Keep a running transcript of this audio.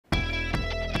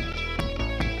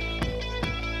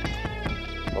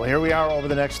Well, here we are over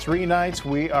the next 3 nights.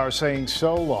 We are saying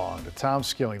so long to Tom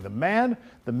Skilling, the man,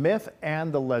 the myth,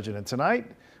 and the legend. And tonight,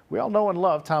 we all know and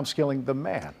love Tom Skilling, the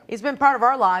man. He's been part of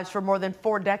our lives for more than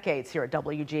 4 decades here at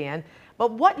WGN.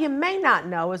 But what you may not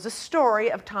know is the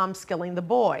story of Tom Skilling, the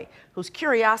boy, whose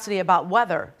curiosity about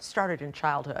weather started in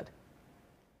childhood.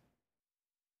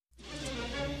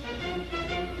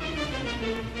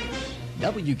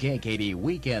 WKKD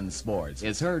Weekend Sports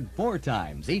is heard 4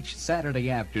 times each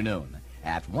Saturday afternoon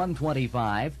at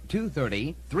 1:25,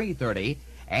 2:30, 3:30,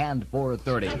 and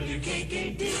 4:30.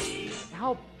 WKKD.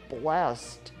 How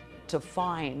blessed to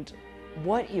find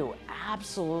what you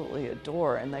absolutely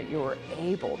adore and that you were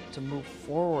able to move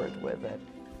forward with it.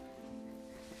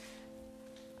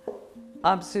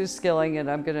 I'm Sue Skilling, and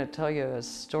I'm going to tell you a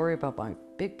story about my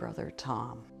big brother,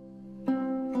 Tom.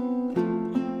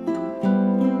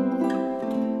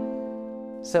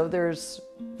 So there's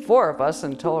 4 of us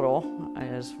in total,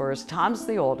 as far as Tom's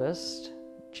the oldest,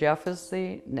 Jeff is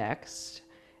the next,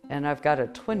 and I've got a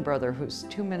twin brother who's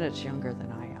 2 minutes younger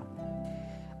than I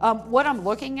am. What I'm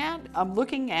looking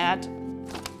at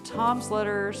Tom's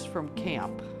letters from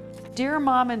camp. Dear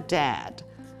Mom and Dad,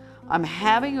 I'm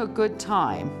having a good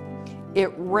time.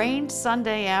 It rained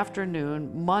Sunday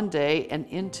afternoon, Monday, and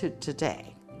into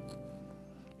today.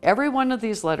 Every one of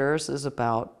these letters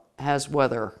has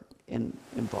weather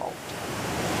involved.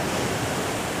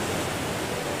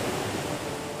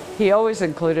 He always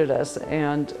included us,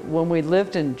 and when we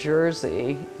lived in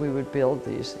Jersey, we would build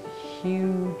these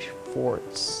huge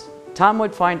forts. Tom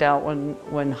would find out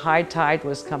when high tide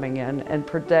was coming in and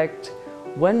predict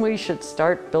when we should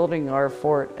start building our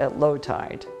fort at low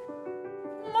tide.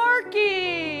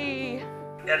 Marky!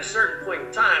 At a certain point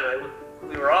in time,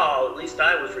 we were all, at least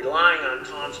I was, relying on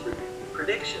Tom's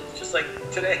predictions, just like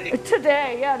today.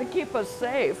 Today, yeah, to keep us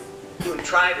safe. We would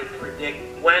try to predict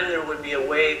when there would be a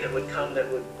wave that would come that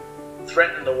would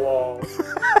threaten the wall.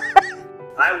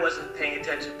 I wasn't paying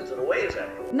attention to the waves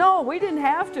after all. No, we didn't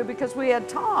have to because we had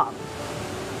Tom.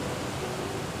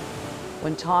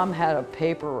 When Tom had a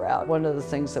paper route, one of the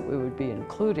things that we would be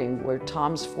including were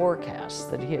Tom's forecasts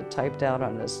that he had typed out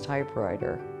on his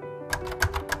typewriter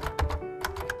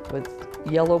with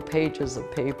yellow pages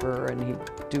of paper, and he'd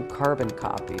do carbon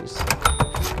copies.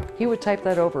 He would type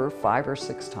that over 5 or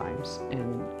 6 times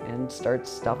and start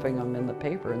stuffing them in the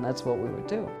paper, and that's what we would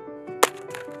do.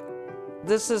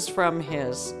 This is from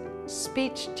his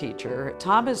speech teacher.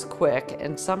 Tom is quick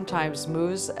and sometimes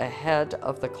moves ahead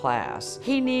of the class.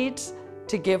 He needs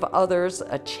to give others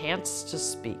a chance to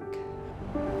speak.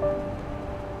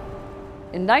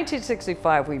 In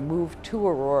 1965, we moved to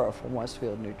Aurora from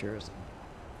Westfield, New Jersey.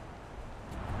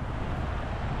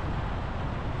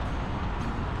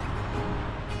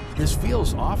 This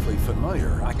feels awfully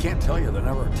familiar. I can't tell you the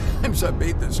number of times I've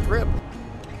made this trip.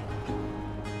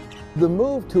 The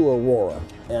move to Aurora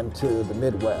and to the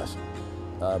Midwest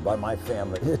by my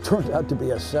family, it turned out to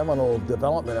be a seminal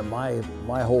development in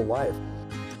my whole life.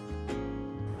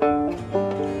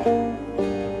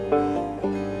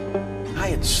 I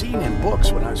had seen in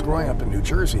books when I was growing up in New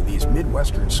Jersey these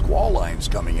Midwestern squall lines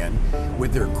coming in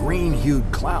with their green-hued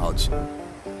clouds.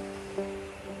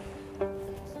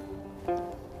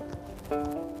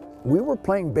 We were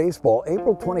playing baseball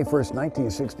April 21st,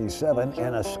 1967,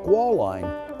 and a squall line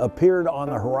appeared on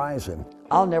the horizon.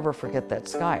 I'll never forget that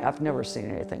sky. I've never seen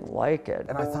anything like it.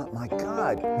 And I thought, my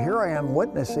God, here I am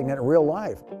witnessing it in real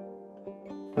life.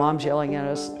 Mom's yelling at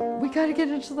us, we gotta get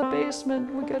into the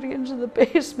basement, we gotta get into the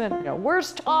basement. You know,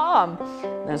 where's Tom?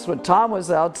 And that's when Tom was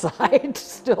outside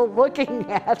still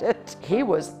looking at it. He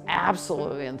was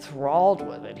absolutely enthralled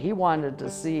with it. He wanted to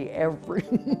see every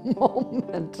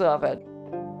moment of it.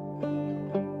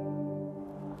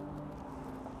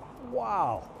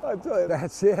 Wow, I tell you,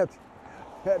 that's it.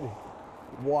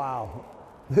 Wow,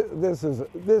 this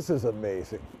is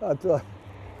amazing. I tell you,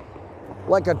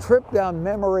 like a trip down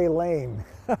memory lane.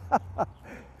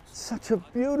 Such a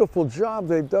beautiful job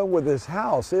they've done with this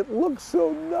house. It looks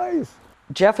so nice.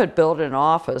 Jeff had built an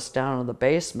office down in the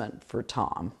basement for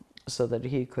Tom so that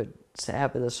he could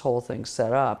have this whole thing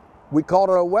set up. We called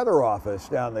it a weather office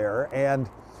down there, and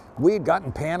we had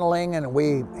gotten paneling and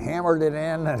we hammered it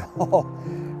in and all.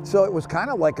 So it was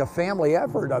kind of like a family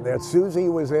effort on that. Susie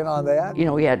was in on that. You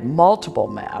know, we had multiple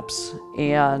maps,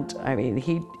 and I mean,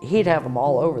 he'd have them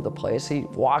all over the place. He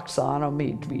walks on them,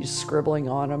 he'd be scribbling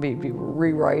on them, he'd be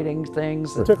rewriting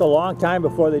things. It took a long time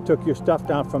before they took your stuff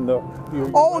down from the...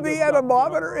 Oh, the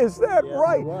anemometer, is that yes,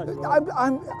 right? It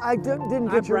was. I didn't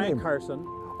get your name. I'm Brian Carson.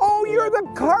 Oh, you're the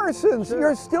Carsons.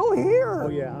 You're still here. Oh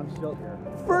yeah, I'm still here.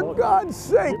 For God's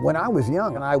sake. When I was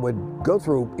young and I would go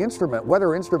through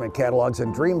weather instrument catalogs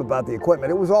and dream about the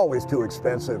equipment, it was always too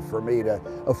expensive for me to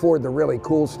afford the really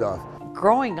cool stuff.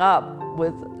 Growing up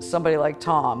with somebody like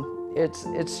Tom,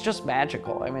 it's just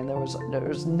magical. I mean, there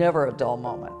was never a dull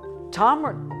moment. Tom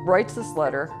writes this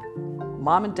letter.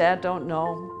 Mom and Dad don't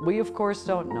know. We, of course,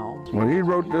 don't know. When he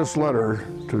wrote this letter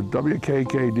to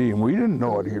WKKD, and we didn't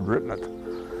know it, he'd written it,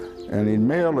 and he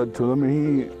mailed it to them, and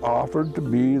he offered to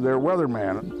be their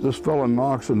weatherman. This fella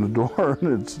knocks on the door,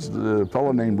 and it's the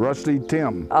fellow named Rusty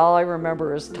Tim. All I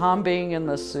remember is Tom being in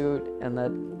the suit and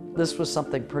that this was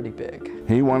something pretty big.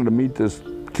 He wanted to meet this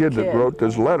kid that wrote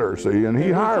this letter, see, and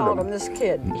he hired him. This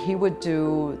kid. He would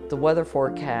do the weather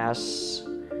forecasts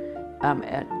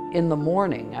in the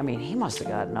morning. I mean, he must have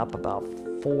gotten up about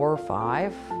 4 or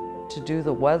 5 to do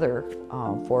the weather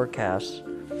forecasts.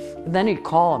 And then he'd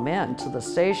call them in to the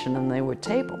station and they would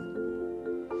tape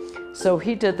them. So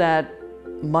he did that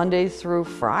Monday through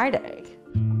Friday.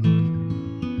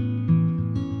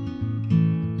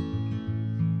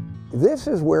 This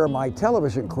is where my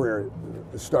television career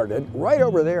started, right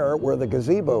over there where the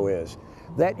gazebo is.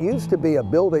 That used to be a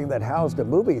building that housed a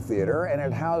movie theater, and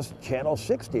it housed Channel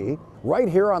 60 right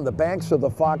here on the banks of the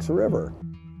Fox River.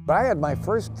 I had my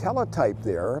first teletype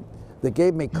there that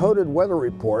gave me coded weather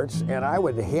reports, and I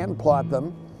would hand plot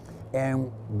them,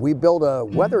 and we built a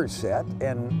weather set.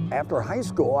 And after high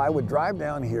school, I would drive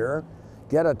down here,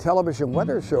 get a television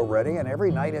weather show ready, and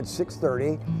every night at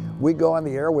 6:30, we'd go on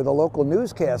the air with a local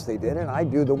newscast they did, and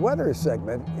I'd do the weather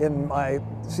segment in my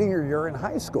senior year in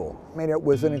high school. I mean, it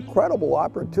was an incredible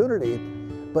opportunity,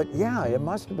 but yeah, it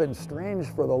must have been strange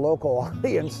for the local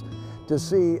audience to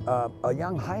see a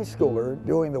young high schooler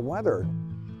doing the weather.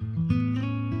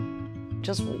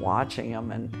 Just watching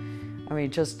him, and I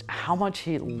mean, just how much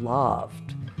he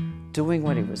loved doing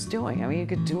what he was doing. I mean, he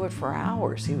could do it for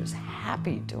hours. He was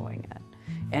happy doing it,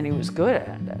 and he was good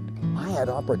at it. I had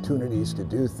opportunities to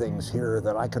do things here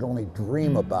that I could only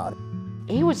dream about.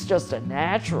 He was just a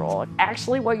natural.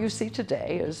 Actually, what you see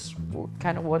today is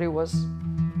kind of what he was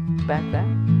back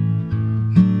then.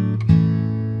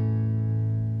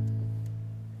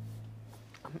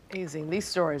 Amazing. These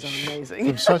stories are amazing.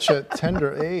 From such a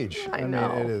tender age. I know.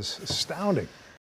 mean, it is astounding.